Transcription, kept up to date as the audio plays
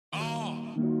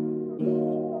That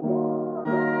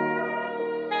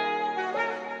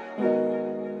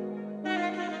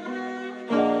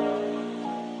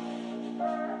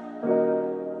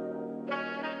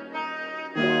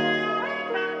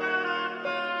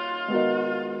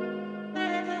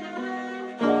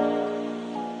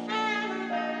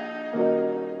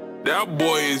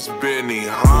boy is Benny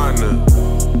Hanna.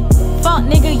 Fuck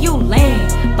nigga, you lame.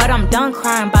 But I'm done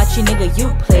crying about you, nigga, you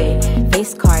played.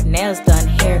 Face card, nails done,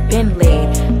 hair been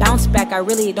laid. Bounce back, I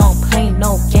really don't play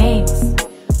no games.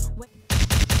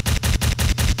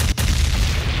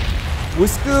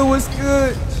 What's good, what's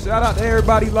good? Shout out to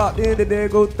everybody locked in to There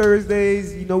Go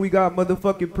Thursdays. You know we got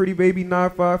motherfucking Pretty Baby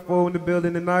 954 in the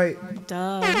building tonight.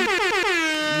 Duh.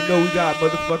 You know we got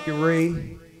motherfucking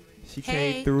Ray. She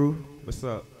came through. What's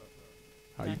up?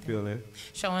 How you feeling?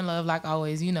 Showing love like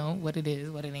always. You know what it is,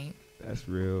 what it ain't. That's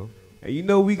real. And you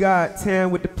know we got Tan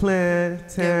with the plan,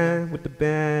 Tan with the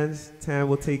bands. Tan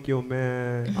will take your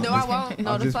man. No, I won't.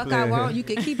 No, the fuck I won't. You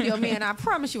can keep your man. I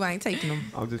promise you I ain't taking him.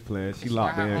 I'm just playing. She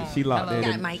locked in. She locked in.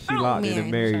 She locked in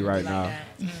and married right now.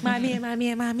 My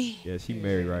man. Yeah, she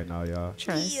married right now, y'all.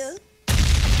 Trust. Yeah. So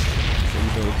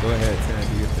you know, go ahead,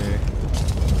 Tan, do your thing.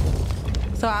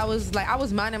 So I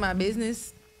was minding my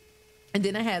business, and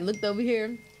then I had looked over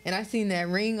here and I seen that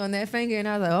ring on that finger, and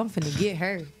I was like, oh, I'm finna get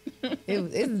her.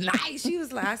 It's nice. She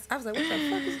was like, I was like, what the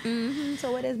fuck is?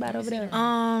 So what is about over there?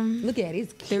 Look at it.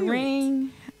 It's cute. The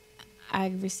ring,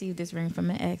 I received this ring from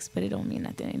an ex, but it don't mean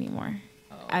nothing anymore.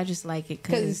 I just like it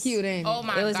because it's cute, ain't it? Oh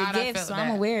my it was God, a gift, so I'm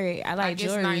gonna wear it. I like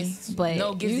jewelry, nice. but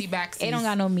No gizzy backsies. It don't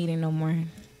got no meaning no more.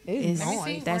 It's Let me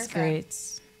see. That's Where's that?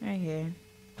 grits right here.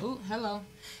 Ooh, hello.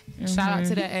 Shout out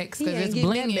to the ex because it's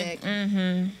getting that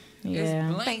blinging. back.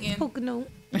 Yeah. It's Thanks, blinging. Pocono.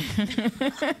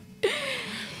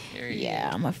 Yeah,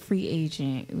 I'm a free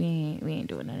agent. We ain't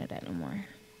doing none of that no more.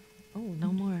 Oh,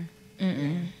 no more.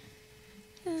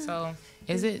 So,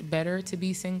 is it better to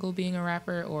be single being a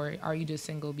rapper, or are you just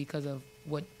single because of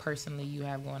what personally you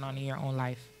have going on in your own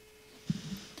life?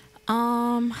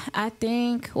 I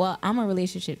think, well, I'm a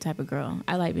relationship type of girl.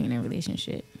 I like being in a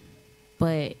relationship.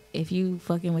 But if you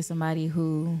fucking with somebody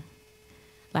who,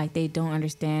 like, they don't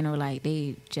understand or, like,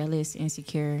 they jealous,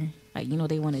 insecure, like, you know,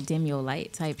 they want to dim your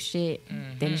light type shit,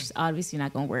 then it's obviously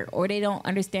not going to work. Or they don't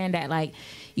understand that, like,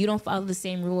 you don't follow the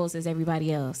same rules as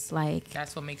everybody else. Like,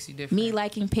 That's what makes you different. me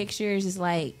liking pictures is,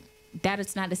 like, that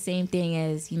it's not the same thing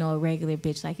as, you know, a regular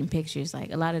bitch liking pictures.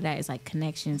 Like, a lot of that is, like,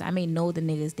 connections. I may know the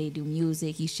niggas, they do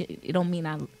music. It don't mean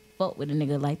I fuck with a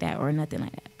nigga like that or nothing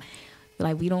like that. But,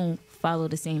 like, we don't follow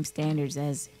the same standards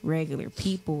as regular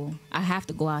people. I have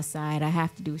to go outside. I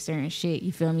have to do certain shit.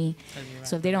 You feel me? Right.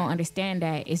 So if they don't understand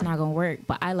that, it's not gonna work.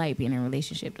 But I like being in a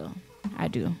relationship though. I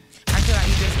do. I feel like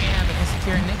you just can't have an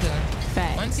insecure nigga.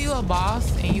 Facts. Once you a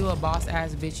boss and you a boss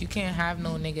ass bitch, you can't have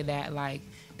no nigga that like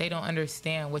they don't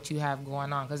understand what you have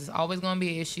going on, because it's always gonna be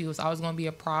an issue. It's always gonna be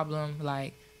a problem.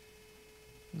 Like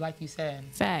you said.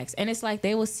 Facts. And it's like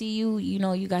they will see you. You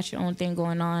know, you got your own thing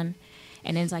going on.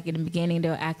 And then it's like in the beginning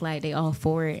they'll act like they all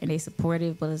for it and they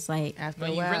supportive, but it's like After When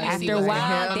a you while, really after see a what's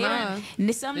while, going they on.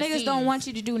 don't. Some The niggas don't seeds. want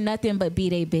you to do nothing but be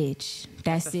they bitch.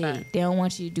 That's That's a it. fact. They don't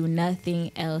want you to do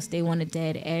nothing else. They want to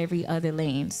dead every other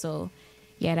lane. So,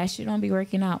 yeah, that shit don't be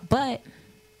working out. But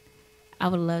I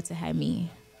would love to have me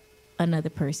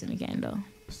another person again, though.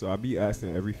 So I be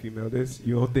asking every female this.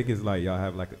 You don't think it's like y'all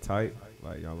have like a type?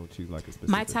 Like y'all don't choose like a specific?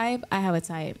 My type, I have a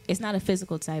type. It's not a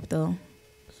physical type, though.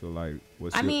 So like,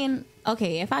 what's I your, mean,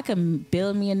 okay, if I could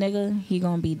build me a nigga, he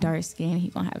gonna be dark skinned, he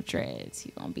gonna have dreads,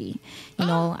 he gonna be, you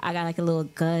know, I got like a little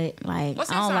gut, like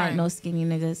What's I your don't like sign? no skinny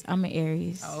niggas. I'm an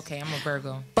Aries. Oh, okay, I'm a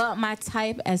Virgo. But my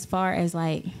type, as far as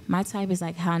like, my type is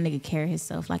like how a nigga carry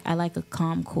himself. Like I like a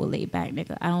calm, cool, laid back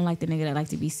nigga. I don't like the nigga that like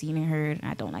to be seen and heard.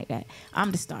 I don't like that.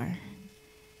 I'm the star.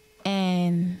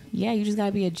 And yeah, you just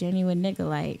gotta be a genuine nigga.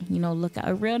 Like, you know, look out,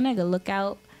 a real nigga, look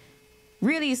out.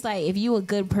 Really, it's like if you a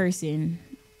good person,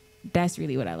 that's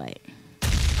really what I like.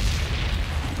 That's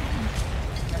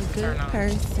a good turn on.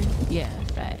 person. Yeah,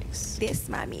 facts. This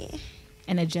my man.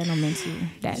 And a gentleman too.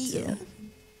 That Yeah. too.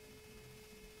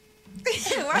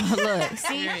 Look,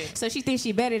 see? So she thinks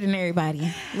she better than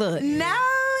everybody. Look. No.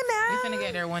 We finna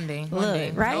get there one day. One Look,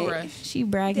 day. right? No rush. She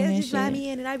bragging That's and just my shit.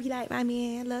 man, and I be like, my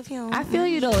man, love him. I feel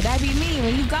you though. That be me.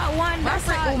 When you got one, that's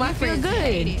how my you feel friends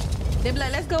hate good. it. They be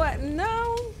like, let's go out.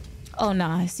 No. Oh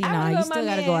nah, see I'm nah, gonna you go with still my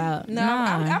gotta go man. out. No, Nah.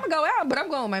 I'm gonna go out, but I'm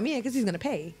going with my man because he's gonna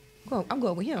pay. I'm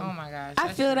going with him. Oh my gosh. I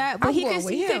feel that, but I'm he going could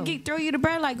with he him. could throw you the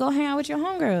bread like go hang out with your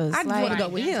homegirls. I just like, want to go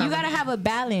with him. You gotta have a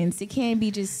balance. It can't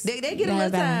be just They get you a gotta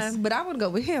little balance. time, but I want to go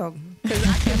with him because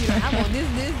I can be like, I want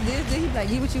this. He be like,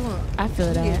 get what you want. I feel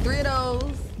You get that. 3 of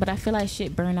those. But I feel like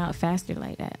shit burn out faster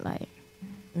like that. Like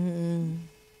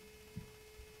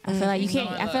feel like you can't.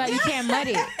 I feel like you can't mud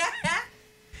it.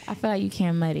 I feel like you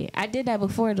can't mud it. I did that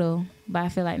before though, but I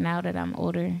feel like now that I'm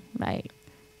older, like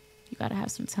you gotta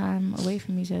have some time away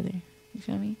from each other. You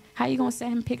feel me? How you gonna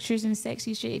send him pictures and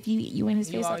sexy shit if you in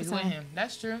his You face all the always with time? him.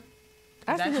 That's true.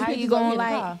 How you gonna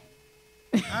like?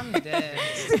 I'm dead.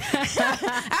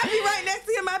 I be right next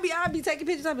to him. I be taking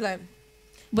pictures. I be like,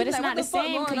 But he it's like, not what the fuck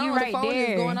same going because on? you The right phone is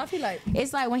there. going off. He like,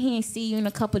 It's like when he ain't see you in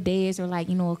a couple days or like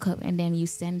a couple, and then you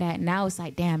send that. Now it's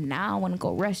like, damn. Now I want to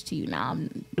go rush to you. Now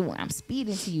I'm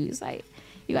speeding to you. It's like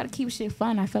you gotta keep shit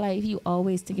fun. I feel like if you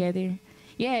always together,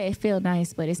 yeah, it feel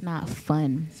nice, but it's not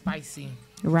fun. Spicy.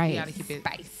 Right. You gotta keep it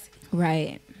spicy.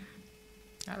 Right.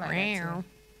 I like that too.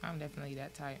 I'm definitely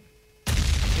that type.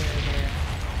 Very.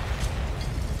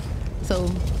 so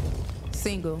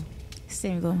single,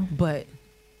 but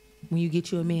when you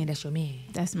get you a man, that's your man.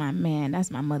 That's my man. That's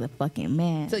my motherfucking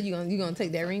man. So you gonna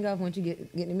take that ring off once you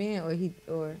get the man,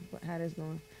 or how that's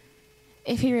going?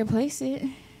 If he replace it, he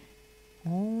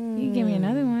can give me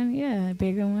another one. Yeah, a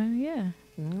bigger one. Yeah.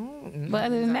 But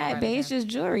other than that, babe, it's just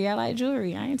jewelry. I like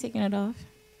jewelry. I ain't taking it off.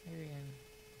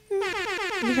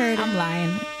 You heard? I'm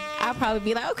lying. I'll probably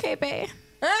be like, okay, babe.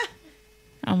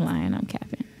 I'm lying. I'm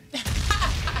capping.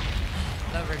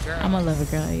 Lover girl. I'm a lover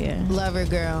girl. Yeah. Lover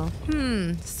girl.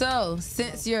 So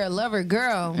since you're a lover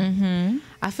girl,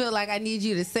 I feel like I need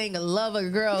you to sing a lover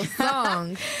girl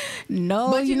song.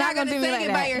 No, But you're not gonna gonna do sing me it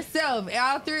like by that. yourself.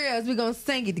 All three of us, we're gonna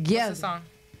sing it together. What's the song?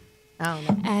 I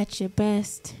don't know. At your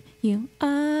best, you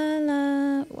are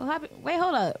love. What happened? Wait,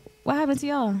 hold up. What happened to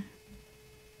y'all?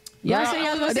 Y'all say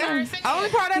y'all gonna sing. The only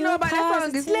part I know about that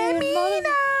song is "Let Me Positive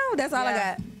Know." That's all I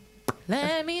Yeah. got.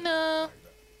 Let me know.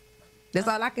 That's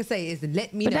all I can say is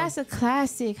 "Let Me But Know." that's a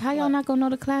classic. How y'all not gonna know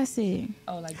the classic?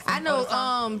 Oh, like I know.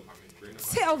 song.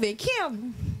 Telvin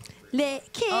Kim. Can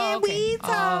Oh, okay. we Oh,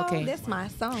 talk? okay. That's my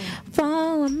song.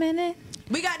 For a minute.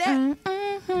 We got that.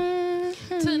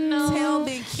 To know.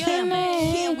 Telvin Kim. Can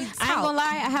we I ain't talk? gonna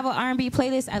lie. I have an R&B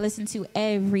playlist I listen to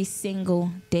every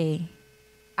single day.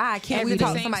 I can't Is we it the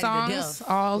talk same somebody songs to death.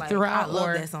 all Like, throughout? I love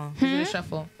or that song. Is it a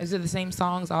shuffle? Is it the same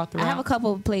songs all throughout? I have a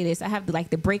couple of playlists. I have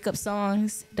the breakup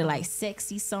songs, the like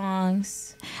sexy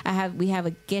songs. We have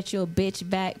a get your bitch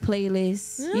back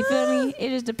playlist. You feel me? It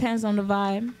just depends on the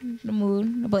vibe, the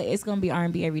mood. But it's gonna be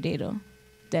R&B every day though.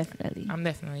 Definitely. I'm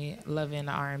definitely loving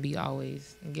the R&B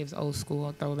always. It gives old school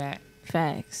a throwback.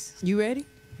 Facts. You ready?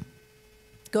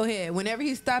 Go ahead. Whenever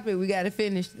he stop it, we gotta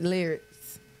finish the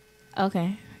lyrics.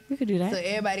 Okay. We could do So that.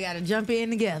 everybody gotta jump in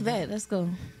together. Bet, let's go.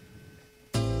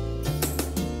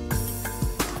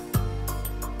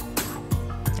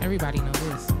 Everybody know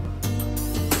this.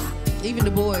 Even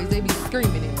the boys, they be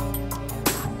screaming it.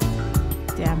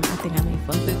 Damn, I think I may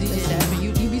fuck The up DJ this that one.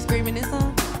 you be screaming this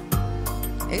song?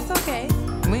 It's okay.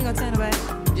 We ain't gonna tell nobody.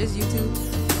 Just YouTube.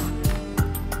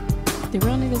 The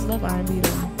real niggas love R&B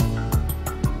though.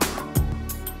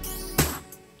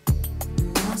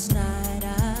 Last night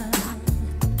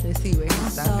Let's see where he I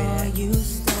stop saw it at. you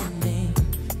standing,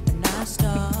 and I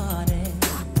started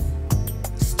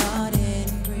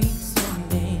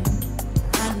pretending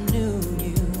I knew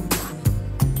you,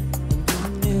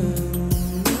 and you knew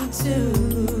me too.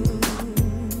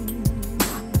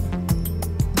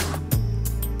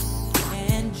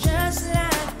 And just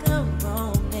like a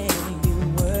romance, you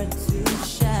were too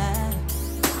shy,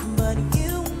 but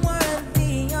you weren't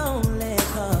the only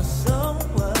cause, so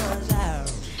was I.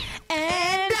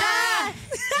 And I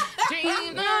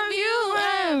Dream of you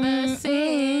ever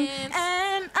since.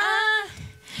 and I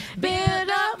build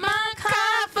up my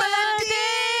confidence.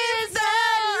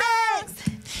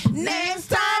 Next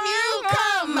time you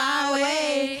come my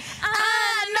way,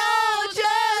 I know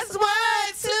just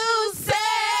what to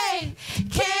say.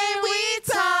 Can we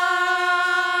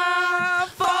talk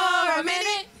for a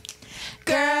minute?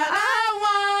 Girl, I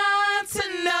want to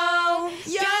know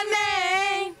your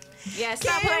name. Yeah,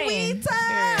 stop Can we playing.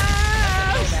 talk?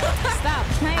 Stop I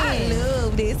playing.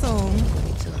 love this song.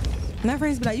 My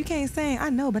friends be like, you can't sing. I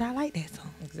know, but I like that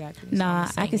song. Exactly. Nah,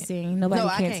 So I I'm can singing. sing. Nobody No,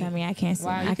 I can can't. tell me I can't sing.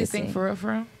 Wow, I you can can sing for real,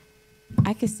 for real?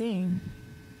 I can sing.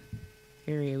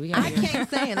 Period. We gotta I hear. can't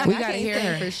sing. Like, We I gotta can't hear sing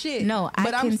her. for shit. No, I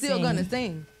but I'm can still sing. gonna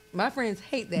sing. My friends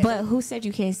hate that. But who said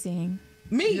you can't sing?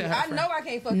 me, Yeah, I know I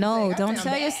can't fucking No, sing. I don't sound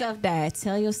tell bad. yourself that.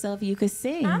 Tell yourself you could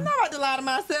sing. I'm not about to lie to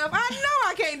myself. I know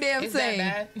I can't damn Is that sing.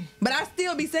 bad? But I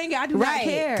still be singing. I do not Right.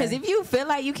 care. Because if you feel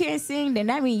like you can't sing, then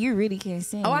that means you really can't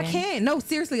sing. I man. can. No,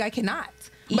 seriously, I cannot.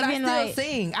 But I Even still like-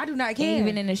 sing. I do not care. And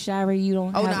even in the shower, you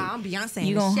don't. oh, have, nah, I'm Beyonce. You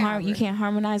in the gonna shower. you can't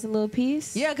harmonize a little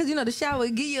piece. Yeah, because you know the shower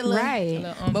give you a little.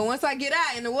 Right. But once I get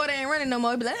out and the water ain't running no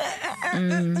more, it be like.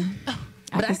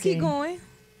 But I can keep sing. going.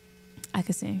 I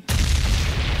can sing.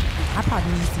 I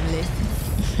probably need some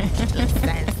lessons.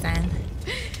 Listen.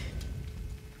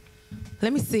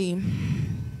 Let me see.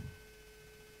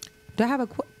 Do I have a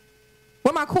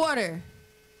where my quarter?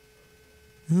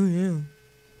 Oh yeah.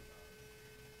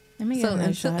 Let me get So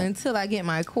another shot. until I get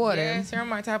my quarter. Yes, you're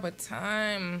my type of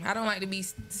time. I don't like to be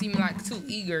seem like too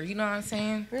eager. You know what I'm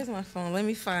saying? Where's my phone? Let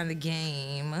me find the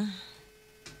game.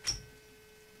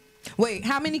 Wait,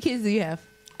 how many kids do you have?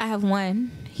 I have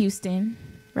one, Houston,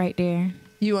 right there.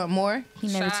 You want more? He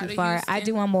never Shout out too to far. Houston. I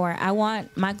do want more.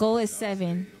 My goal is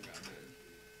 7.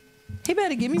 He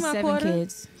better give me my 7 quarter.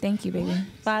 kids. Thank you, baby.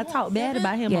 If I talk bad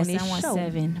about him Yes, on this I want show.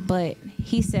 7. But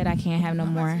he said I can't have no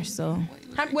more, so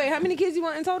Wait, how many kids you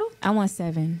want in total? I want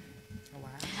 7.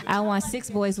 I want 6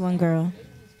 boys, 1 girl.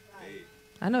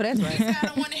 I know that's right. I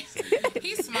don't want it.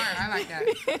 He's smart. I like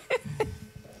that.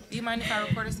 Do you mind if I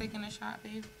record us taking a shot,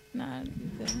 babe? Nah,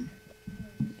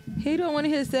 He don't want to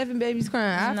hear 7 babies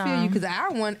crying. I No. feel you because I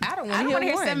don't want I to don't hear want to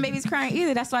hear one. 7 babies crying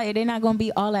either. That's why they're not gonna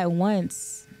be all at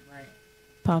once, Right.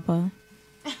 Papa.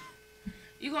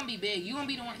 You gonna be big. You gonna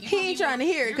be the one. He ain't trying to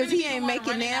hear it because he ain't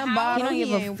making damn bottle. He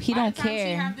don't give a- he By don't the time she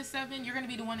care. have the 7, you're gonna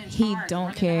be the one in He charge, don't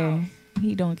running the care. house.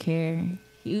 He don't care.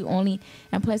 He only,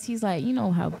 and plus he's like, you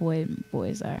know how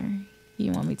boys are. He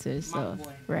want me to himself,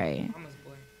 boy. right? Mama's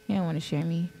boy. He don't want to share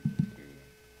me.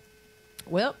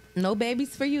 Well, no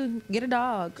babies for you. Get a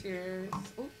dog. Cheers.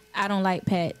 I don't like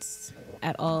pets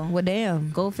at all. Well,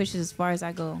 damn. Goldfish is as far as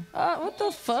I go. What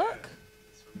the fuck?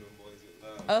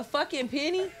 A fucking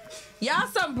penny? Y'all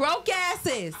some broke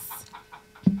asses.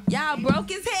 Y'all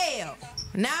broke as hell.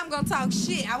 Now I'm gonna talk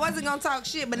shit. I wasn't gonna talk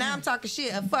shit, but now I'm talking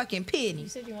shit. A fucking penny. You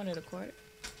said you wanted a quarter.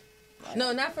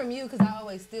 No, not from you, because I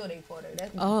always steal their quarter.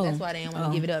 That's why they don't want to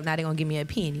Oh. give it up. Now they gonna give me a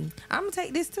penny. I'm gonna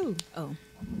take this too. Oh.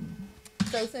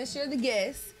 So since you're the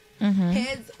guest, Mm-hmm.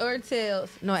 heads or tails?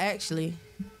 No, actually,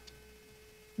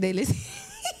 they listen.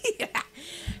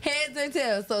 Heads or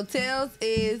tails? So tails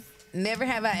is never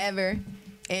have I ever,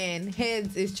 and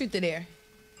heads is truth or dare.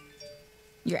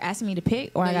 You're asking me to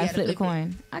pick, or No, I you gotta gotta flip the flip it.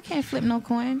 coin? I can't flip no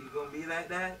coin. You gonna be like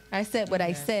that? I said what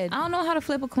I said. I don't know how to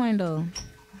flip a coin though.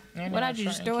 What I do?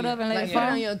 Just throw it up and let Like it put it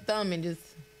fall? on your thumb and just.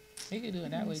 You can do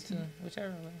it that way too.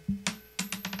 Whichever way.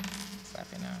 Slap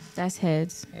it now. That's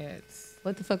heads. Heads.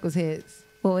 What the fuck was heads?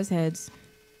 What was heads?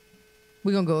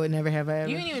 We gonna go with never have I ever.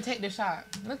 You didn't even take the shot.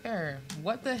 Look at her.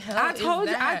 What the hell? I told is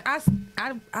you. that?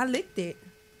 I licked it.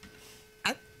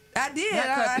 I did.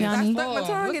 That cup I is Yanni. stuck my full.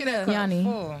 tongue Look in at that there. cup Yanni.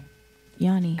 full.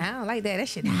 Yanni. I don't like that. That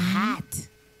shit hot.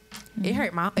 It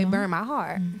hurt my. It burned my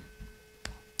heart.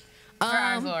 Her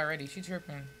eyes low already. She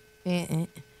tripping. I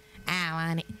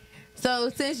want it. So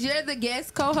since you're the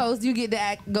guest co-host, you get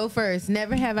to go first.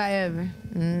 Never have I ever.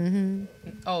 Mm-hmm.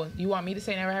 Oh, you want me to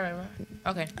say never have I ever?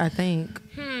 Okay. I think.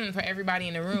 For everybody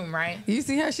in the room, right? You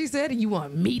see how she said it? You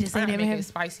want me to I'm say gonna never make have? it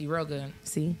spicy, real good.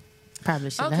 See, probably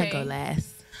should let her Okay. go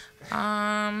last.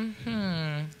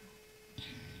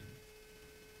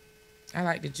 I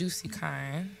like the juicy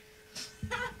kind.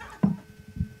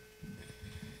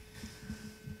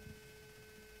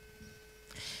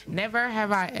 Never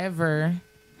have I ever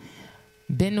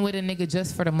been with a nigga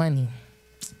just for the money.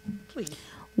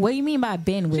 What do you mean by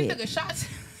been She took with? a shot.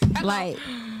 Like,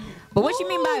 but what you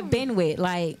mean by been with?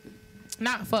 Like,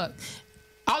 Not fuck.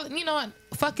 All you know what?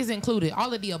 Fuck is included.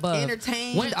 All of the above.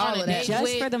 Entertained, Went on all a of that. date just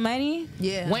with, for the money?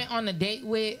 Yeah. Went on a date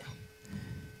with.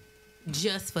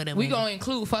 just for the We money. gonna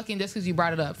include fucking just because you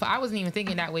brought it up. I wasn't even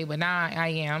thinking that way, but now I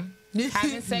am.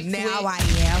 Having sex now with, I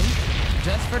am.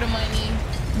 just for the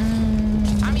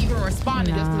money. I'm even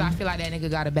responding just because I feel like that nigga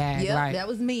got a bag. Yep, like, that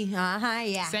was me.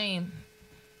 Yeah. same.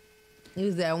 It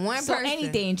was that one So person.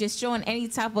 anything, just showing any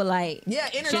type of like, Yeah,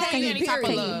 Just entertainment. any type of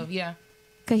period. love. Yeah.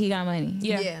 cause he got money.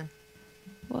 Yeah.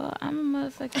 Well, I'm a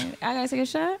motherfucking. I gotta take a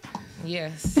shot.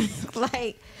 Yes.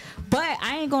 Like, but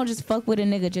I ain't gonna just fuck with a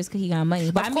nigga just cause he got money.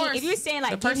 But Of I mean, course, if you're saying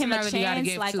like the give him a personality gotta chance,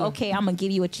 give, like too. okay, I'm gonna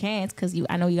give you a chance cause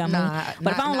I know you got Nah, money.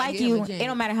 But if I don't not like give him you, a chance. it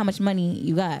don't matter how much money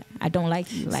you got. I don't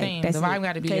like you. Like Same. that's The vibe it.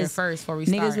 gotta be there 'Cause first before we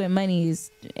niggas start. with money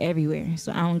is everywhere,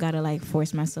 so I don't gotta like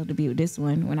force myself to be with this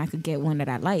one when I could get one that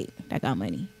I like that got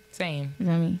money. Same. You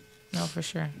know what I mean? No, for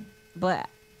sure. But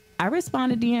I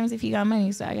respond to DMs if he got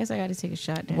money, so I guess I gotta take a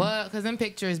shot then. Well, because them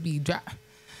pictures be dry.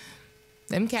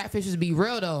 Them catfishes be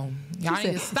real, though. Y'all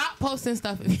need to stop posting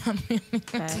stuff.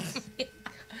 Facts.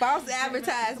 False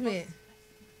advertisement.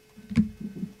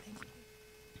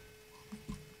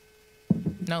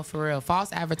 No, for real.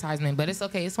 False advertisement. But it's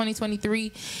okay. It's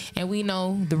 2023, and we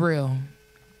know the real.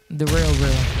 The real.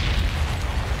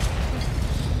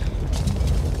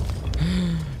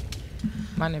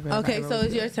 My never have I Okay, ever so was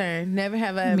it's your good. turn. Never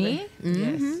have I ever. Me?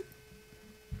 Yes.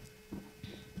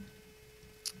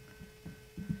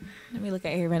 Let me look at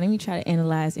everybody. Let me try to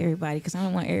analyze everybody because I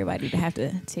don't want everybody to have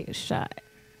to take a shot.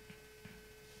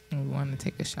 We want to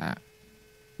take a shot.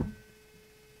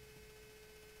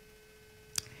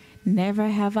 Never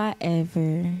have I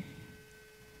ever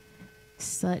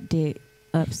sucked dick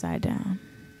upside down.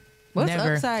 What's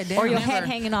Never. upside down? Or your Never. head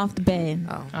hanging off the bed.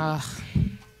 Oh. Ugh.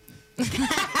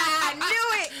 I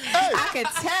knew it. I could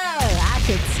tell.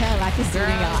 I could see it in Girl,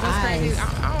 your that's crazy.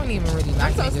 eyes. I don't even really I'm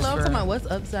like so niggas slow. I'm for talking about real. what's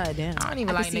upside down. I don't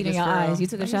even I like can see it niggas in your for real. eyes. You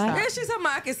took a Let me shot? stop. Yeah, she's talking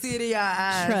about I can see it in your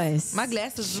eyes. Trust. My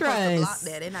glasses are supposed to block Trust.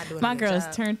 that. They're not doing My a good girl's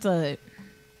job. turned up.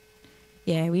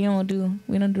 Yeah, we don't do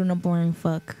no boring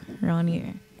fuck around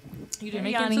here. You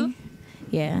Jamaican too?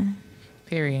 Yeah.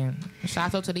 Period.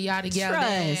 Shout out to the yachty gal.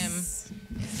 Damn. Trust.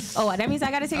 Oh, that means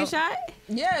I gotta take a shot?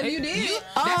 Yeah, you did.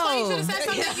 That's why you should have said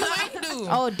something you ain't do.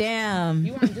 Oh damn.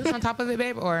 You want to juice on top of it,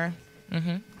 babe, or?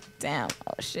 Damn.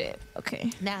 Oh shit.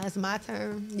 Okay. Now it's my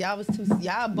turn. Y'all was too.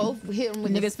 Y'all both hit him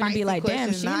with Niggas finna be like,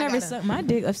 damn, she never sucked my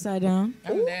dick upside down.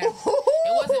 I'm dead.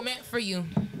 It wasn't meant for you.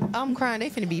 I'm crying. They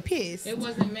finna be pissed. It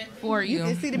wasn't meant for You you.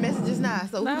 can see the messages now.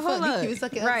 So Now, who the hold fuck up. think you was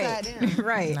sucking Right. upside down?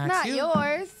 Right. Not you.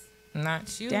 yours.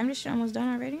 Not you. Damn, this shit almost done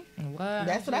already. What?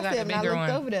 That's what She I got said the when I bigger looked one.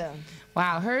 over there.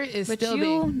 Wow, her is But still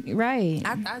big. you, right.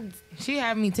 She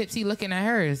had me tipsy looking at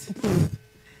hers.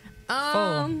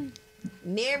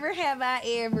 Never have I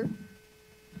ever.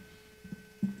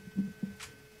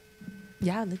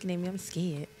 Y'all looking at me, I'm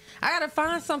scared. I gotta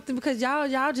find something because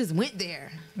y'all just went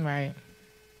there. Right.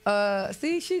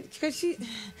 See,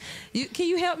 can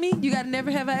you help me? You gotta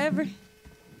never have I ever.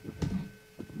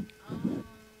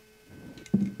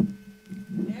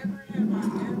 Never have I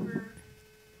ever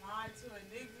lied to a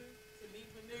nigga to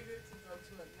leave a nigga to go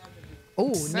to another nigga.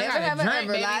 Oh, So I never gotta have I drink,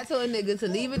 ever baby. lied to a nigga to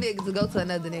leave a nigga to go to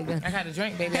another nigga. I got a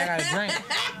drink, baby. I got a drink.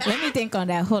 Let me think on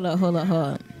that. Hold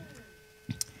up.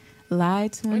 Lie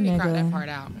to a Let me crop that nigga. part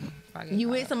out. Fuck it. You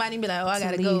with somebody and be like, oh, I To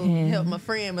gotta leave go him. help my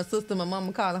friend, my sister, my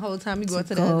mama call the whole time you going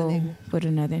to the other Go nigga. with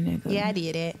another nigga. Yeah, I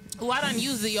did that. Oh, I done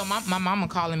used it. Yo, my mama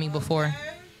calling me before.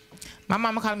 My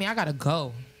mama calling me. I gotta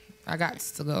go. I got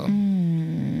to go.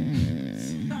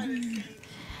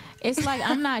 It's like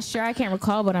I'm not sure. I can't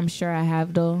recall, but I'm sure I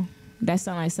have though. That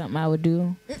sounds like something I would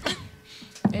do,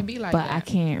 It be like but that. I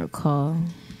can't recall.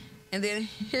 And then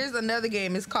here's another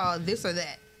game. It's called This or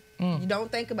That. You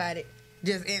don't think about it.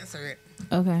 Just answer it.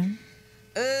 Okay.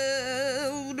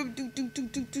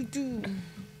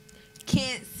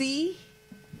 Can't see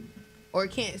or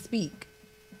can't speak.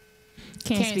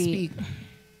 Can't speak.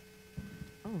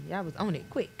 Oh, y'all was on it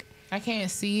quick. I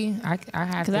can't see. I have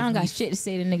Cause to I don't be- got shit to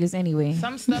say to niggas anyway.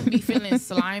 Some stuff be feeling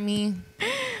slimy,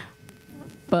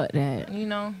 Fuck that. you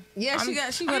know. Yeah, I'm she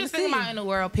just wanna thinking see. about in the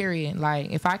world. Period.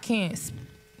 Like if I can't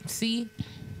see,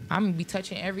 I'm gonna be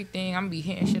touching everything. I'm gonna be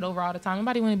hitting shit over all the time.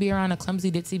 Nobody want to be around a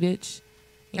clumsy ditzy bitch.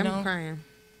 You I'm know, crying.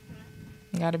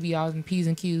 gotta be all in P's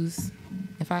and Q's.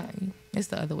 It's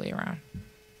the other way around.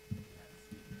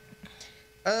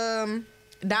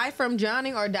 Die from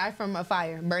drowning or die from a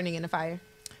fire, burning in a fire.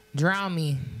 Drown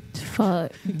me.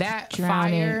 Fuck. That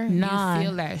Drowning. fire, Nah. you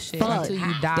feel that shit Fuck. until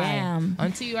you die. Damn.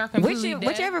 Until you are completely dead.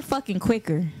 Whichever fucking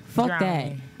quicker. Fuck drown that.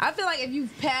 me. I feel like if you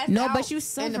pass No, out but you in the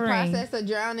suffering. process of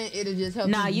drowning, it'll just help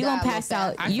Nah, you you die gonna a little pass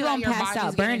out. faster. I You feel like gonna your pass body's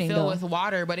out getting burning, filled though. with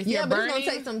water, but if Yeah, you're but burning, it's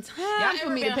gonna take some Y'all time for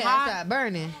ever me to been pass hot? out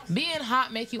burning. being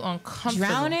hot make you uncomfortable.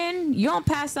 Drowning, you don't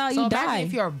pass out, So you imagine die.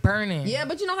 if you're burning. Yeah,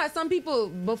 but you know how some people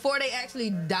before they actually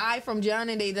die from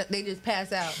drowning, they just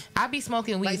pass out, I be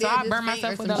smoking weed, Like, so they'll I just burn faint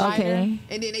myself or with a some lighter. Okay.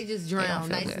 and then they just don't drown, feel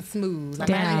nice good. and smooth. Like,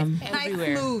 Damn. nice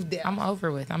Everywhere. smooth death. I'm over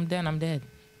with. I'm done. I'm dead.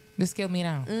 Just kill me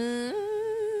now.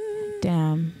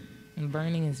 Damn. And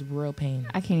burning is real pain.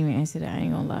 I can't even answer that. I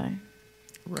ain't gonna lie.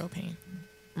 Real pain.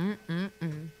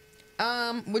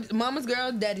 Mama's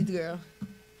girl, daddy's girl.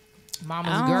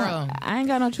 Mama's girl. I ain't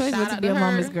got no choice Shout but to out be to a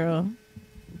mama's her. girl.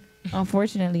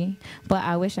 Unfortunately. But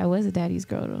I wish I was a daddy's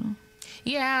girl though.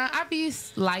 Yeah, I be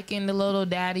liking the little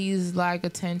daddy's like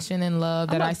attention and love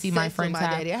that I'm I see my obsessed with friends my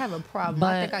have. daddy. I have a problem.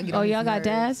 But- I think I get Oh, on his y'all got nerves.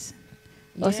 dads?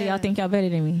 Oh, so Yeah. y'all think y'all better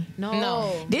than me?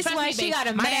 No. This Trust why me, she babe. got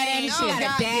a My daddy man, ain't she shit. got a dad.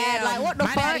 Goddamn. Like, what the My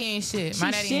fuck? daddy ain't shit. My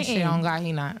She daddy ain't shit. shitting. On God,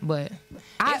 he not. But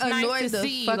I it's annoy nice to the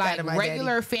see fuck like out of my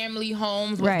regular family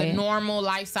homes with the Right. normal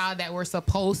lifestyle that we're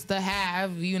supposed to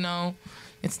have. You know,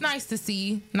 it's nice to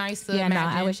see. Nice to Yeah, no,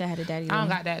 imagine. I wish I had a daddy. I don't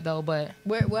though. got that though, but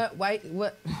What?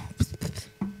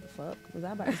 Fuck was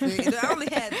I about to say? I only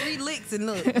had 3 licks and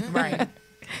look. right.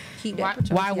 Keep Why? that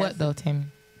Patron Why what Fiesta. though, Timmy?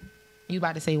 You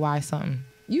about to say why something?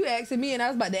 You asking me and I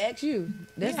was about to ask you.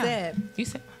 That's Yeah. sad. You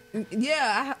said.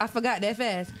 Yeah, I forgot that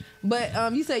fast. But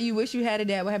you said you wish you had a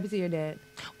dad. What happened to your dad?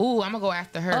 Ooh, I'm gonna go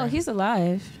after her. Oh, he's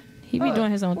alive. He be Oh,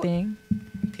 doing his own what- thing.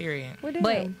 Period. Where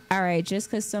But all right, just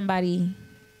because somebody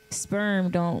sperm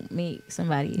don't make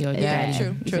somebody Your a daddy. dad.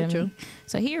 True, You true, feel true. me?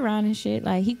 So he around and shit.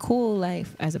 Like he cool, like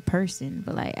as a person,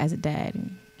 but like as a dad,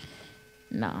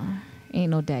 nah,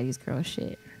 ain't no daddy's girl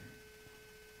shit.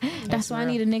 That's why I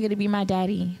need a nigga to be my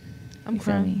daddy. I'm You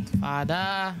feel crying. me?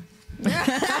 Father.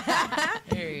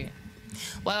 Period.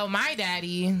 Well, my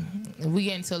daddy, we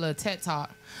get into a little TED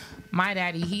talk. My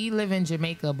daddy, he live in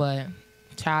Jamaica, but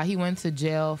child, he went to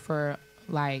jail for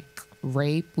like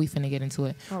rape. We finna get into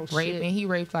it. Oh, Rape, shit. and he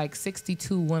raped like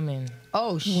 62 women.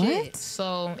 Oh shit.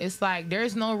 So it's like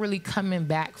there's no really coming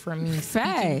back from me speaking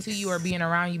Facts. to you or being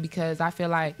around you, because I feel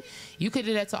like you could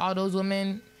do that to all those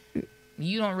women.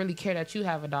 You don't really care that you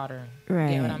have a daughter. Right.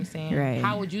 Get what I'm saying? Right.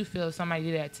 How would you feel if somebody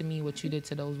did that to me, what you did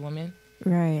to those women?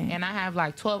 Right. And I have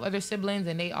like 12 other siblings,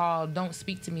 and they all don't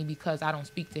speak to me because I don't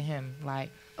speak to him.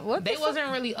 Like, What they the fuck? wasn't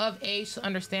really of age to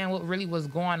understand what really was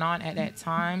going on at that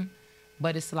time.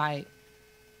 But it's like,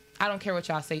 I don't care what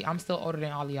y'all say. I'm still older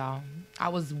than all of y'all. I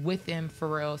was with him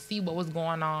for real. See what was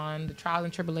going on, the trials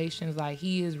and tribulations. Like,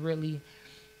 he is really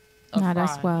a Nah, fraud.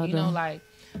 that's wild, You know, though. like,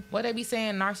 what they be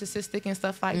saying, narcissistic and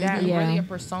stuff like that. Yeah. Really a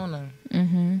persona.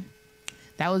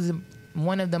 That was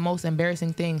one of the most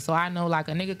embarrassing things. So I know, like,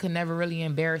 a nigga could never really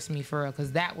embarrass me for real,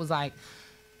 because that was like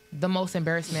the most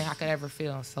embarrassment I could ever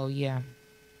feel. So yeah.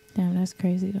 Damn, that's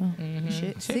crazy though.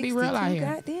 Shit. Should be real out 62,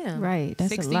 here. Goddamn. Right.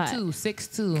 That's a lot.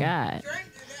 6'2". God.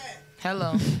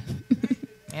 Hello.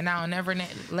 And I'll never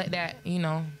let that, you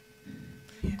know,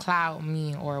 cloud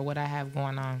me or what I have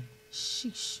going on.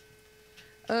 Sheesh.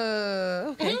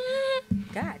 Okay.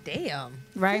 God damn.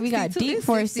 Right. We got 62 deep is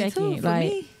for a 62 second. for Like,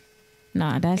 me.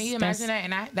 nah, that's. Can you that's imagine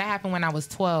that? And that happened when I was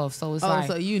 12. So it's Oh, like,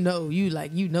 so you know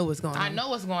what's going on. I know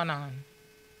what's going on.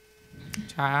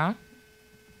 Child.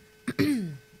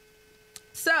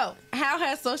 So, how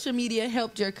has social media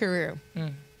helped your career?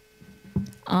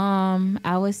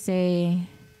 I would say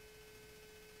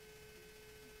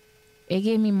it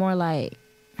gave me more like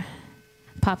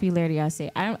popularity. I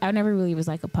say I never really was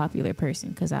like a popular person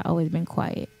because I always been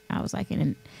quiet. I was like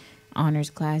in honors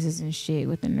classes and shit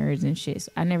with the nerds and shit.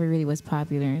 So I never really was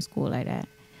popular in school like that.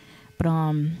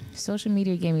 But social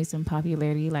media gave me some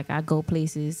popularity. Like I go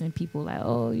places and people like,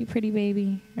 oh, you pretty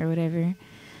baby or whatever.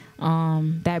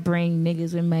 That bring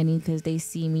niggas with money because they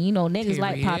see me. You know, niggas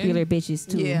like Period. popular bitches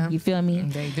too. Yeah. You feel me?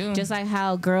 They do. Just like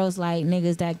how girls like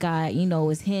niggas that got, you know,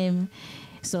 is him.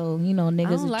 So, you know, I don't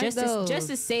niggas like just those.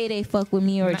 to say they fuck with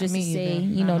me or Not just to me say, either.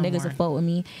 you know, Not no niggas will more. fuck with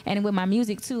me. And with my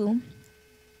music too.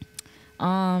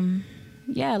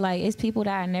 Yeah, like it's people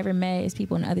that I never met. It's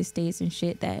people in other states and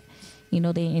shit that, you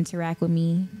know, they interact with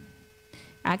me.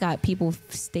 I got people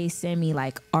they send me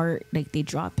like art, like they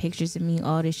draw pictures of me,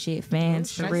 all this shit,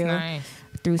 fans for That's real nice.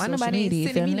 through Why social nobody ain't media. You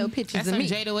sending feel me me? no pictures That's of some me?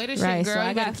 Jada Waiter shit, Right, girl. so I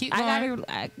You gotta got, keep I going.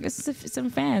 got some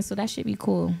fans, so that should be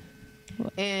cool.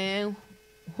 And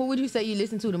who would you say you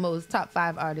listen to the most? Top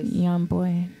 5 artists. Young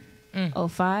Boy, Mm.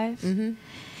 05.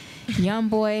 Mm-hmm. Young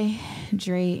Boy,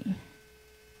 Drake,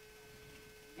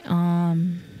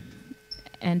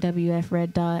 NWF,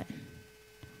 Red Dot,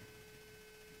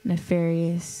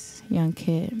 Nefarious, Young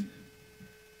Kid.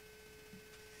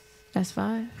 That's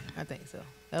 5. I think so.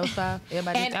 That was 5.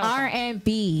 Everybody. And that was R and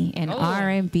B, and Oh. R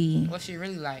and B. What she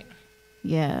really like?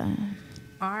 Yeah,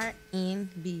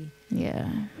 R&B. yeah.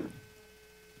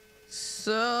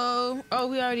 So,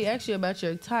 we already asked you about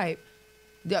your type.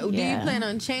 Do you Yeah. plan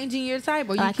on changing your type,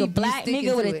 or you Like a keep black you sticking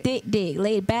nigga with to a it? thick dick,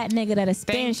 laid back nigga that'll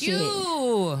spin Thank shit. you. Thank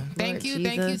Lord you.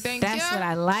 Thank you. Jesus. Thank That's you. what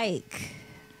I like.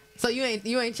 So you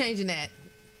ain't changing that.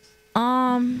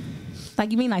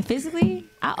 Like you mean like physically?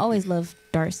 I always love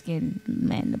dark skinned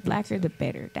men. The blacker the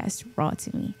better. That's raw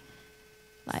to me.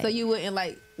 Like So you wouldn't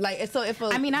like so if a,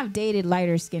 I mean I've dated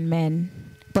lighter skinned men,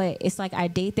 but it's like I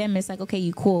date them, it's like okay,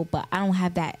 you cool, but I don't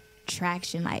have that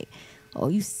traction like, oh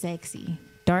you sexy.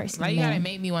 Dark Like, skinned you gotta men.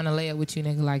 make me want to lay up with you,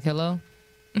 nigga. Like, hello?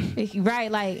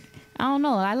 Right, like I don't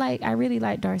know. I really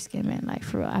like dark skinned men. Like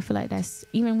for real. I feel like that's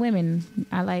even women.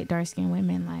 I like dark skinned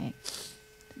women. Like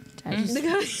I just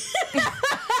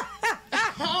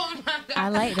Oh my God. I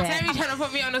like that. Tammy trying to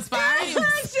put me on the spot. I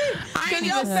ain't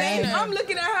even saying that. I'm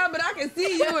looking at her, but I can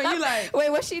see you, and you like Wait,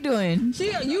 what's she doing?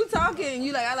 you talking.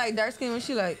 You like I like dark skin when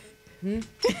she like.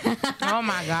 Oh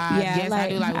my God. Yeah, Yes, I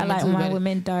do like I women like too, my but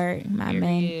women dark, my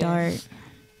men Period. dark.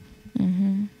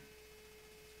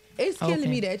 It's killing Okay.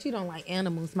 me that you don't like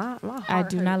animals. My heart I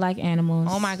do hurt. not like animals.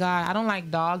 Oh my God, I don't like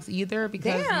dogs either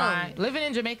because Damn. living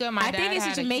in Jamaica, my I dad think it's a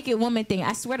had Jamaican woman thing.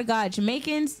 I swear to God,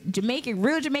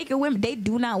 real Jamaican women, they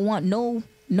do not want no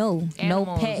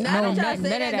Animals. pet, Now no that y'all none, say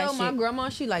none that of that though, my shit. grandma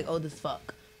she like old as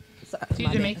fuck. Sorry, She my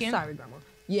bad. Jamaican? Sorry, grandma.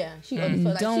 Yeah, she old as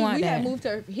fuck. Like, Don't want we had that. moved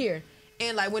her here,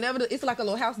 And like whenever it's like a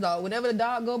little house dog. Whenever the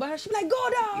dog go by her, she be like, "Go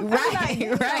dog!" Right,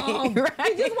 Like, right.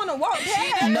 You just want to walk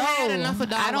past. No, had enough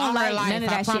of I don't like none of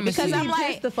that shit because I'm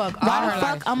like, the fuck why off. the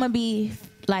fuck I'm gonna be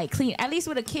like clean? At least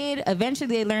with a kid, eventually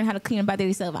they learn how to clean up by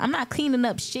themselves. I'm not cleaning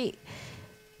up shit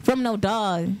from no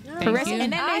dog. For rest, you. and then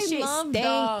that I shit love stay.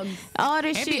 dogs. All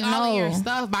this It shit, be all in your no.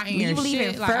 stuff, biting You your believe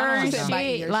shit. in Like, I fur don't and know.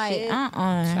 Biting shit? your Like, shit. out to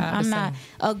I'm not Sam.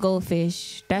 a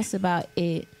goldfish. That's about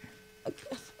it.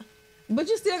 But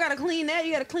you still gotta clean that.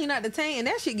 You gotta clean out the tank, and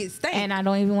that shit gets stank. And I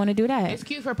don't even want to do that. It's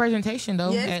cute for presentation,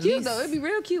 though. yeah, at it's cute least. though. It'd be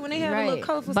real cute when they have a little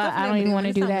colorful but stuff. I don't even want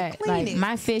to do that. Like Like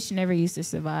my fish never used to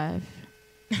survive.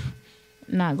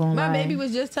 Not gonna my lie. baby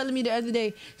was just telling me the other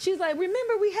day. She's like,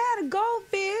 "Remember we had a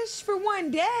goldfish for one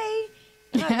day."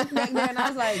 And I looked back there and I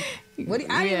was like, "What?"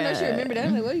 I didn't even know she remembered that. I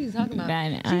was like, "What are you talking about?"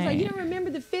 That- She's like, I- "You don't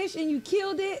remember the fish and you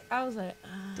killed it?" I was like,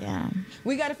 Damn.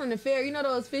 "We got it from the fair. You know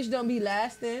those fish don't be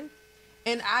lasting."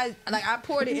 And I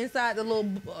poured it inside the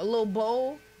little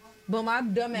bowl, but my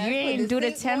dumb ass You put didn't do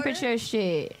the sink water. temperature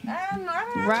shit. I don't know. I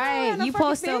don't know Right. no You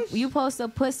fucking supposed to fish. you supposed to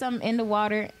put some in the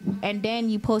water and then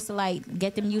you supposed to like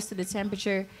get them used to the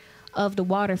temperature of the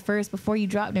water first before you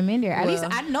drop them in there. At least Well-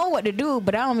 I know what to do,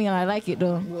 but I don't mean I like it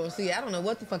though. Well, see, I don't know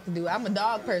what the fuck to do. I'm a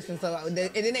dog person, so and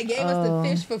then they gave us the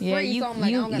fish for free. Yeah, you, so I'm like,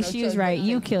 I don't got no she choice was but right. to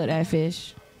You take it. killed that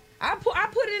fish. I put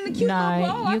it in the cute Nah,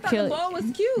 little bowl. I you thought killed- the bowl was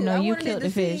cute. No, I you wanted it killed to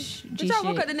the see. fish. But G I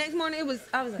woke shit. up the next morning. I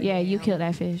was like, Yeah, you damn. killed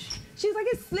that fish. She was like,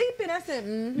 it's sleeping. I said,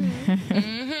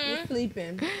 it's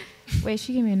sleeping. Wait,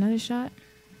 she gave me another shot?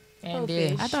 And Oh,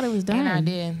 did. fish. I thought it was done. And I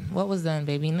did. What was done,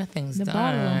 baby? Nothing's The done.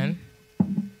 bottom.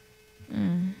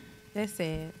 That's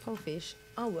sad. Poor fish.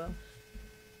 Oh well.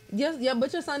 Yes, yeah,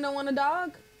 but your son don't want a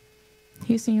dog.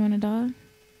 Houston, you want a dog?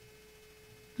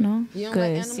 No? You don't Good. like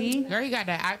animals? See? Girl, you got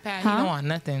that iPad. Huh? You don't want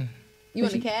nothing. You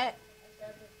want a cat?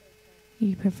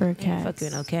 You prefer cats. Fuck you,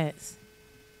 no cats.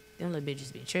 Them little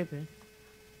bitches be tripping.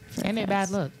 Prefer And they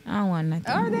cats. bad luck. I don't want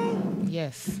nothing. Are they?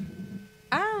 Yes.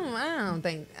 I don't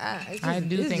think. It's I just-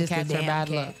 do it's think just a cats are damn bad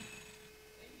cat. luck.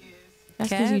 That's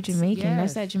because you're Cats? Jamaican. Yes.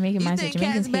 That's that Jamaican You mindset. think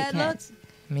Jamaicans cats hate bad luck? cats.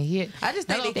 I mean, he, I just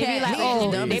think Hello. they They be cat. like, He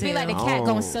oh, dumb they as be like the hell. cat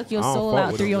gonna suck your I don't soul fuck out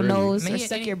with through them, your really. nose or me-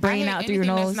 suck any- your I brain hate out through your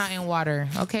anything nose. That's not in water.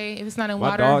 Okay, if it's not in My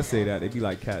water, dogs say that. They be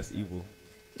like, cats evil.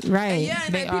 Right. Yeah,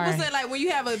 and They then people are. say like when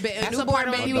you have a that's a newborn part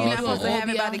of baby, what you're people not do supposed to have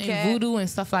it by the in cat. voodoo and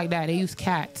stuff like that. They use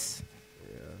cats.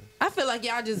 I feel like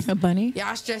y'all just A bunny.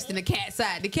 y'all stressing the cat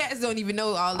side. The cats don't even know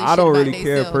all this. I shit don't about really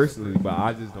care theyself. personally, but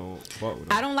I just don't fuck with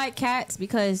them. I don't like cats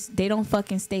because they don't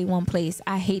fucking stay one place.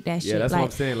 I hate that shit. Yeah, that's like, what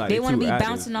I'm saying. Like, they they want to too be active,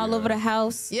 bouncing all yeah. over the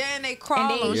house. Yeah, and they crawl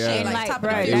And they- on yeah. shit like like, top bruh, of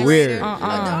the They that's- weird. refrigerator.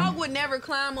 Uh-uh. A dog would never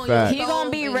climb on Fact. your He gonna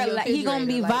be stove and your he gonna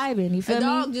be refrigerator. Like, vibing. You feel a me?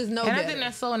 dog just know And I better. think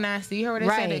that's so nasty. You heard what they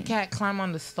said Right. the cat climb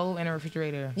on the stove and the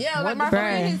refrigerator. Yeah, What like my the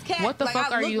friend and Bruh. his cat. What the like,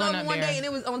 fuck I are you looked doing over up one there? day and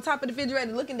it was on top of the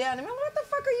refrigerator looking down. And I'm like, what the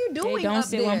fuck are you doing They don't up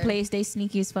sit there? one place. They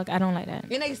sneaky as fuck. I don't like that.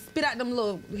 And they spit out them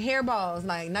little hairballs.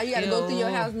 Like now you got to go through your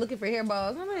Ew. house looking for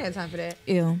hairballs. I don't have time for that.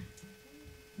 Ew.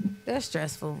 That's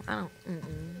stressful. I don't.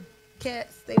 Cat,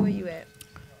 stay where you at.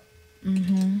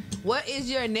 Mm-hmm. What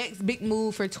is your next big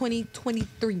move for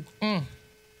 2023?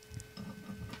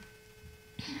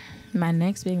 My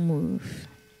next big move.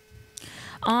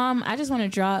 I just want to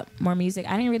drop more music.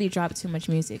 I didn't really drop too much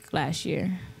music last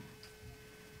year.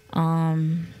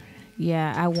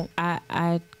 Yeah,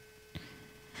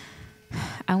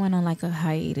 I went on like a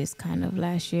hiatus kind of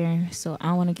last year, so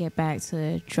I want to get back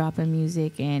to dropping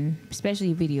music and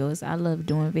especially videos. I love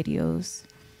doing videos.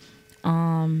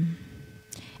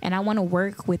 And I want to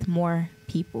work with more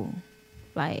people,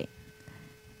 like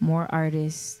more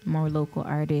artists, more local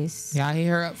artists. Y'all hit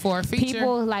her up for a feature.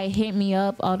 People like hit me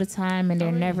up all the time and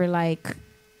they're never like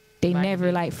they Right.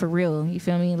 never like for real. You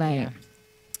feel me? Like Yeah.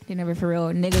 they never for real.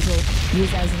 Niggas will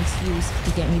use that as an excuse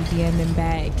to get me DM them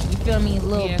back. You feel me?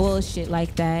 Little Yes. bullshit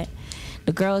like that.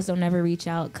 The girls don't never reach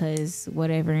out cause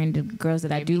whatever, and the girls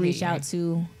that I They do be reach out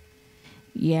to,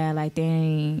 yeah, like they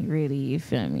ain't really, you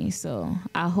feel me? So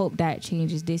I hope that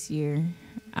changes this year.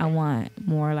 I want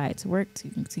more like to work to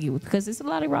get with, because it's a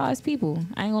lot of raw ass people.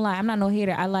 I ain't gonna lie, I'm not no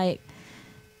hater. I like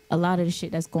a lot of the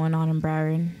shit that's going on in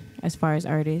Broward as far as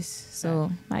artists. So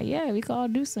like, yeah, we could all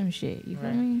do some shit. You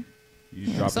feel Right. me? You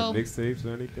dropping So- mixtapes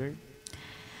or anything?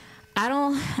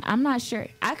 I'm not sure.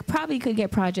 I probably could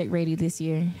get project ready this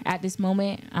year. At this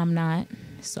moment, I'm not.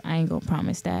 So I ain't gonna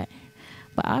promise that.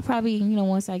 But I'll probably,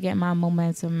 once I get my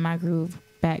momentum, my groove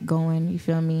back going, you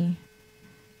feel me?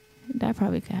 That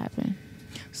probably could happen.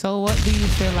 So what do you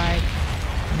feel like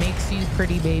makes you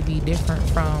Pretty Baby different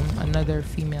from another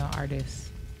female artist?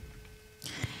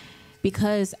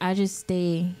 Because I just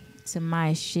stay to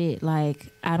my shit. Like,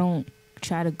 I don't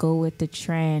try to go with the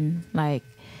trend. Like,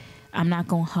 I'm not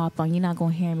gonna hop on. You're not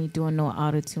gonna hear me doing no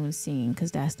auto-tune singing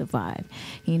because that's the vibe.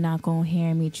 You're not gonna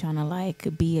hear me trying to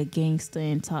like be a gangster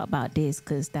and talk about this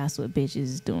because that's what bitches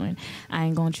is doing. I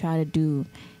ain't gonna try to do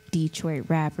Detroit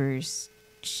rappers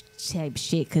type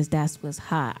shit because that's what's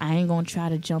hot. I ain't gonna try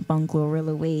to jump on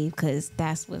Gorilla Wave because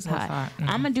that's what's hot.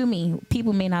 I'm gonna do me.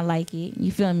 People may not like it.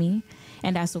 You feel me?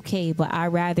 And that's okay. But I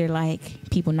rather like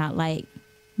people not like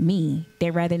me. They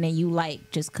rather than you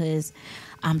like just because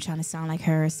I'm trying to sound like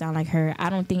her. I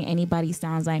don't think anybody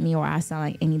sounds like me or I sound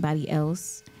like anybody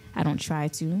else. I don't try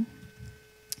to.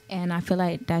 And I feel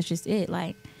like that's just it.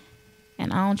 Like,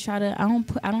 and I don't try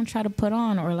to put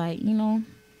on or like, you know.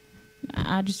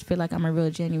 I just feel like I'm a real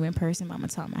genuine person, but I'm gonna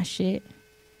talk my shit,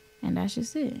 and that's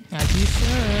just it. As you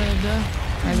should,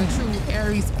 as a true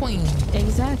Aries queen.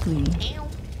 Exactly.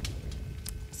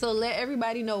 So let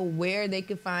everybody know where they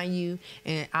can find you,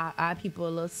 and our people a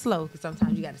little slow because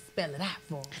sometimes you gotta spell it out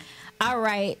for them. All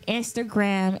right,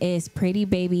 Instagram is Pretty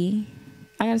Baby.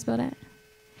 I gotta spell that.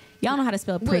 Y'all know how to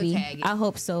spell pretty. We'll tag it. I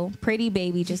hope so. Pretty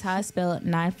Baby, just how I spell it.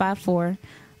 954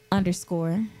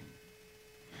 _.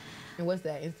 And what's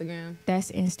that, Instagram?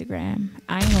 That's Instagram.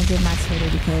 I ain't gonna give my Twitter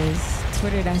because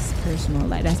Twitter, that's personal.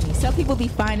 Like, that's me. Some people be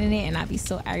finding it and I be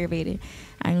so aggravated.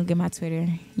 I ain't gonna give my Twitter.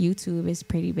 YouTube is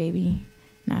Pretty Baby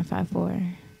 954.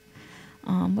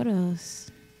 What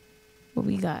else? What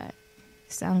we got?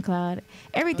 SoundCloud.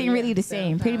 Everything really the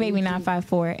same. SoundCloud, Pretty Baby YouTube.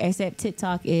 954. Except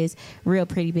TikTok is Real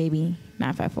Pretty Baby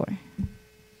 954.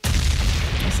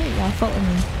 That's it. Y'all vote with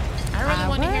me. I really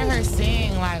want to hear her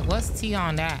sing. Like, what's T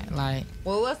on that? Like,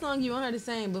 Well, what song you want her to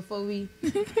sing before we?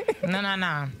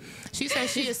 no. She said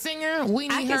she a singer. We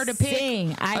I need can her to pick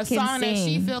sing. I a can song that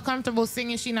she sing. feel comfortable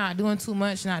singing. She not doing too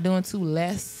much, not doing too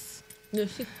less. No,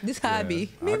 this hobby.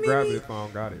 I'll grab it if I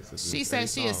don't got it. So She just said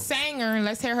say she a song. singer.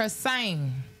 Let's hear her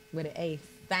sing. With an A.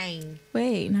 Sing.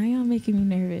 Wait, now y'all making me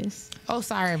nervous. Oh,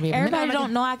 sorry, baby. Everybody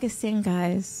don't know I can sing,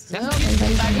 guys. That's what you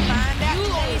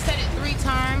only said it 3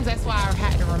 times. That's why I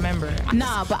had to remember.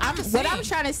 Nah, but what I'm sing.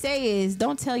 trying to say is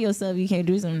don't tell yourself you can't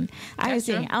do something. I can That's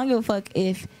sing. true. I don't give a fuck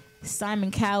if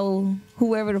Simon Cowell,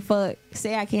 whoever the fuck,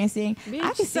 say I can't sing. Bitch, I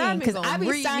can sing Simon because gonna I be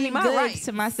read me sounding my good rights.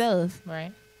 to myself.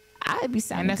 Right. I be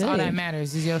sounding And that's good. all that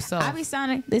matters is yourself. I be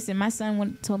sounding. Listen, my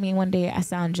son told me one day I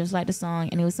sound just like the song,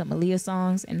 and it was some Aaliyah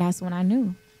songs, and that's when I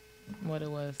knew. What it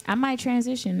was. I might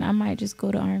transition. I might just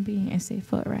go to R&B and say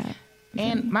fuck rap.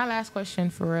 And my last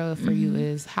question for real for you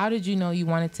is, how did you know you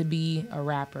wanted to be a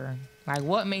rapper? Like,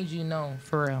 what made you know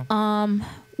for real?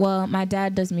 Well, my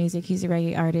dad does music. He's a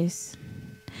reggae artist.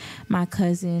 My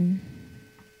cousin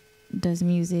does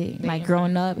music. Like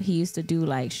growing up, he used to do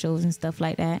like shows and stuff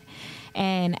like that.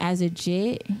 And as a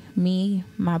jit, me,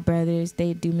 my brothers,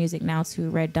 they do music now too.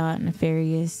 Red Dot,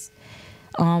 Nefarious.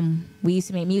 We used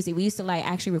to make music. We used to like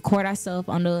actually record ourselves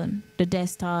on the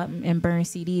desktop and burn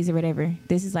CDs or whatever.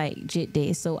 This is like jit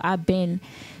days. So I've been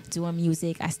doing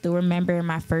music. I still remember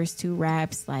my first 2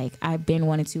 raps. Like I've been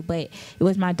wanting to, but it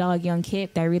was my dog Young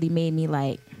Kip that really made me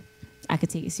like I could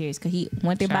take it serious. Cause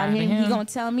one thing Shout about out to him, he him. gonna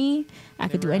tell me I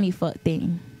could do any fuck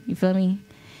thing. You feel me?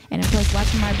 And then plus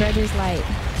watching my brothers, like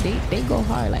they go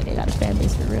hard, like they got a fan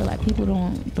base for real. Like people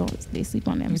don't they sleep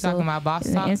on them. You talking about Boss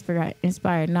it's Talk?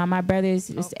 Inspired. Now my brothers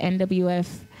is NWF,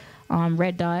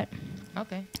 Red Dot,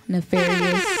 Okay.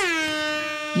 Nefarious.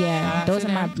 Shout Yeah, out those to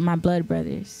are them. my blood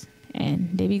brothers, and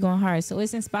they be going hard. So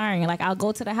it's inspiring. Like I'll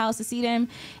go to the house to see them,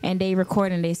 and they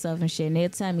recording themselves and shit. And they'll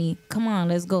tell me, "Come on,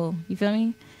 let's go." You feel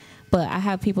me? But I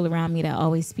have people around me that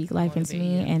always speak life into me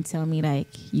Motivate you. and tell me like,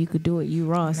 "You could do it. You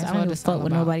raw." So That's I don't what give a it's all fuck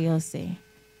what about. nobody else say.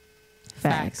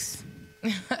 Facts.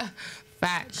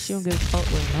 Facts. She don't give a fuck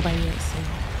what nobody else say.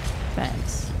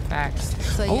 Facts.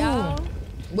 Facts. So Ooh. y'all,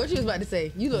 what you was about to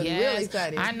say? You look Yes, real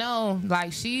excited. I know.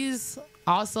 Like, she's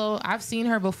also, I've seen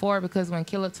her before because when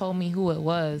Killa told me who it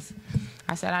was,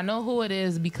 I said, I know who it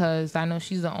is because I know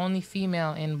she's the only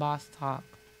female in Boss Talk.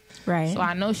 Right. So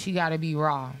I know she got to be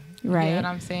raw. Right. You know what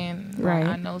I'm saying? Like, Right.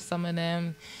 I know some of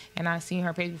them, and I've seen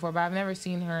her page before, but I've never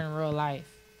seen her in real life.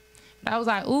 But I was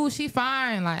like, ooh, she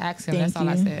fine. Like, ask him. Thank That's all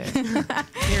I you. said.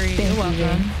 Period. Thank You're you, welcome.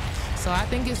 babe. So I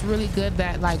think it's really good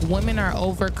that like women are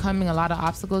overcoming a lot of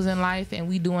obstacles in life, and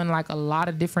we doing like a lot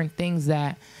of different things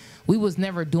that we was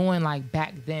never doing like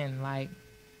back then. Like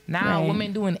now, Right.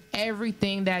 women doing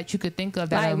everything that you could think of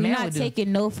that Like a we're man not would do.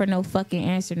 taking no for no fucking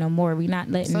answer no more. We not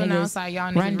letting So now niggas it's like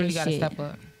y'all run niggas really this gotta shit. step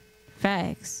up.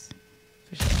 Facts.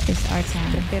 For sure. It's our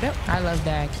time. I love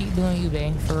that. Keep doing you,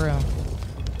 babe. For real.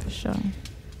 For sure.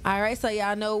 All right, so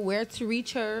y'all know where to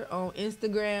reach her on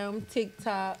Instagram,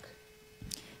 TikTok.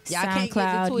 Y'all can't get to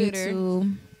SoundCloud, Twitter.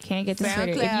 YouTube, Can't get this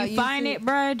Twitter. SoundCloud, If you find YouTube. it,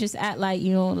 bruh, just act like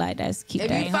you don't like that's keep If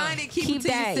that. you find it, keep it to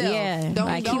that, yourself. yeah. Don't,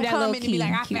 Like, don't keep that come low in and be key.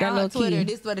 like, I Keep found that on low Twitter. key.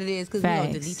 This is what it is because we don't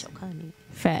Facts. delete your comment.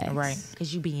 Facts. Right.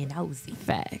 Because you being nosy.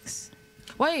 Facts.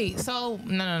 Wait, so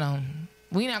no.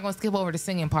 We're not gonna skip over the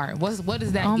singing part. What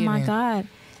is that? Oh giving? my God.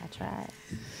 I tried.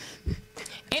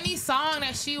 Any song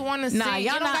that she want to sing, Nah, it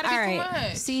y'all don't not gotta be all too right.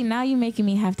 much. See, now you making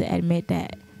me have to admit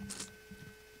that.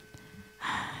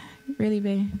 Really,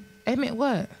 babe? Admit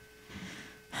what?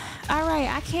 All right,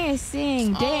 I can't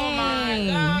sing. Dang.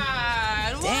 Oh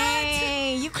my God!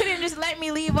 Dang. You couldn't just let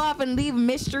me leave off and leave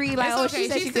mystery like, It's oh, okay. she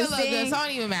said she still could look good, sing. so it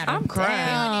don't even matter. I'm It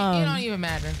crying. don't even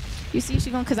matter. You see,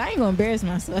 she gonna, cause I ain't gonna embarrass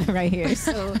myself right here.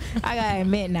 So I gotta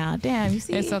admit now. Damn, you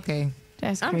see? It's okay.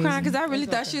 That's I'm crazy. crying because I really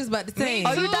thought she was about to sing.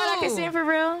 Oh, you thought I could sing for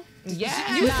real? Yeah,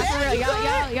 Nah,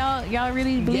 for real. Y'all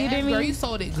really believed in me? Girl, you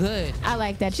sold it good. I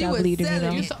like that She y'all was believed in me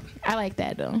selling though. you. I like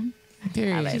that though.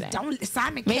 Period. I like that. Don't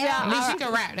Simon Maybe Cowell. At least she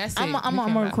can rap. That's it. I'm You can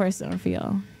gonna rap. record something for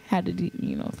y'all. Had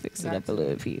to fix it up a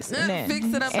little piece. And then, Fix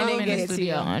it up and a then little get bit. it to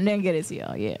y'all. And then get it to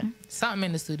y'all. Yeah. Something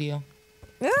in the studio.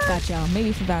 Got y'all.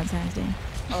 Maybe for Valentine's Day.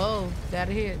 Oh,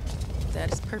 that'll hit.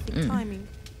 That is perfect Mm. timing.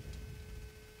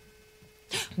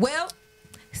 Well,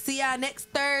 see y'all next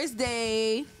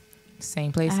Thursday.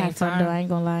 Same place, I same had fun though. I time. ain't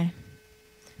gonna lie.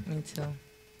 Me too.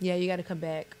 Yeah, you got to come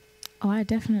back. Oh, I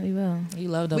definitely will. You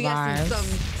love the We got vibes.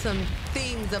 some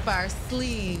things up our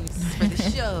sleeves for the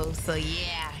show. So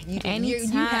yeah, you have to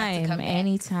Anytime, come back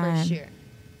anytime. for sure.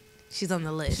 She's on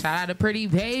the list. Shout out to Pretty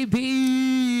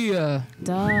Baby. Duh.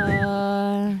 So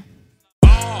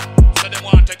they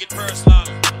want to get personal.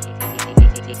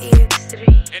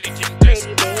 Anything this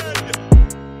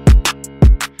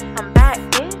I'm back,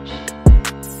 bitch.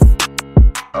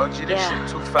 OG, this shit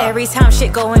too fast. Every time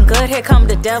shit going good, here come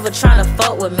the devil tryna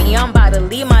fuck with me. I'm about to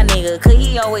leave my nigga, cause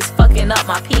he always fucking up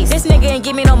my peace. This nigga ain't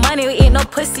give me no money, we ain't no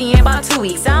pussy in about 2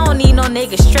 weeks. I don't need no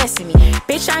nigga stressing me.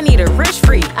 Bitch, I need a rich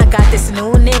free. I got this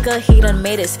new nigga, he done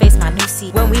made his face my new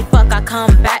seat. When we fuck, I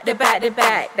come back to back to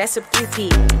back. That's a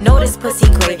repeat. Know this pussy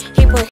great. He put